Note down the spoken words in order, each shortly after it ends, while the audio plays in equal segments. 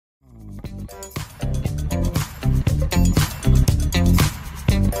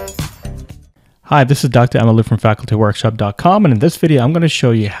Hi, this is Dr. Al-Malood from FacultyWorkshop.com, and in this video I'm going to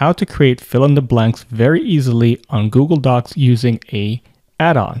show you how to create fill-in-the-blanks very easily on Google Docs using a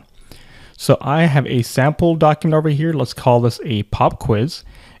add-on. So I have a sample document over here. Let's call this a pop quiz.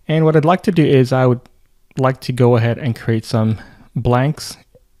 And what I'd like to do is I would like to go ahead and create some blanks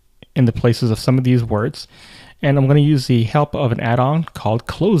in the places of some of these words. And I'm going to use the help of an add-on called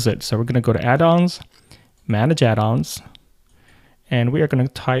CLOZEit. So we're going to go to Add-ons, Manage Add-ons, and we are going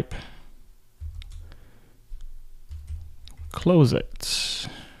to type CLOZEit.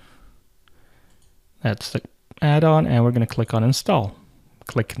 That's the add-on, and we're going to click on Install.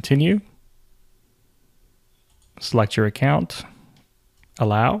 Click Continue. Select your account.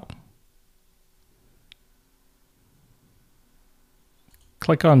 Allow.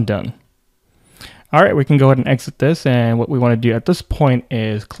 Click on Done. All right, we can go ahead and exit this, and what we want to do at this point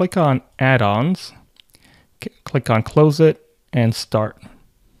is click on Add-ons, click on CLOZEit, and Start.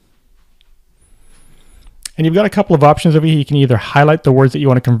 And you've got a couple of options over here. You can either highlight the words that you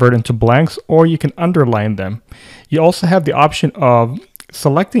want to convert into blanks, or you can underline them. You also have the option of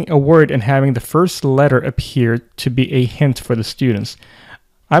selecting a word and having the first letter appear to be a hint for the students.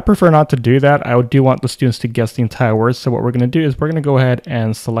 I prefer not to do that. I do want the students to guess the entire word. So what we're going to do is we're going to go ahead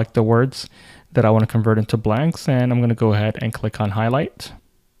and select the words that I want to convert into blanks, and I'm going to go ahead and click on Highlight.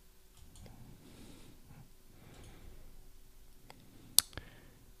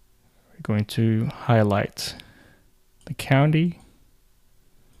 Going to highlight the county,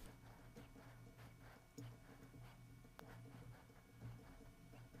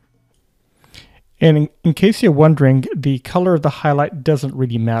 and in case you're wondering, the color of the highlight doesn't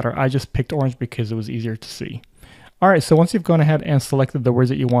really matter. I just picked orange because it was easier to see. All right, so once you've gone ahead and selected the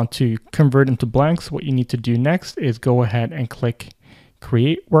words that you want to convert into blanks, what you need to do next is go ahead and click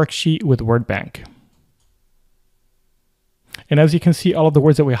Create Worksheet with Word Bank. And as you can see, all of the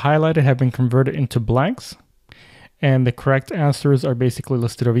words that we highlighted have been converted into blanks, and the correct answers are basically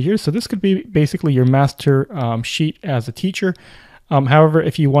listed over here. So this could be basically your master sheet as a teacher. However,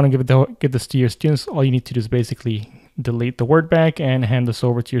 if you want to give this to your students, all you need to do is basically delete the word bank and hand this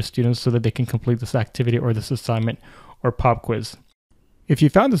over to your students so that they can complete this activity or this assignment or pop quiz. If you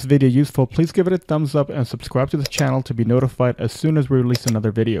found this video useful, please give it a thumbs up and subscribe to the channel to be notified as soon as we release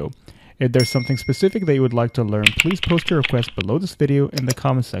another video. If there's something specific that you would like to learn, please post your request below this video in the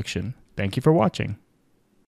comment section. Thank you for watching.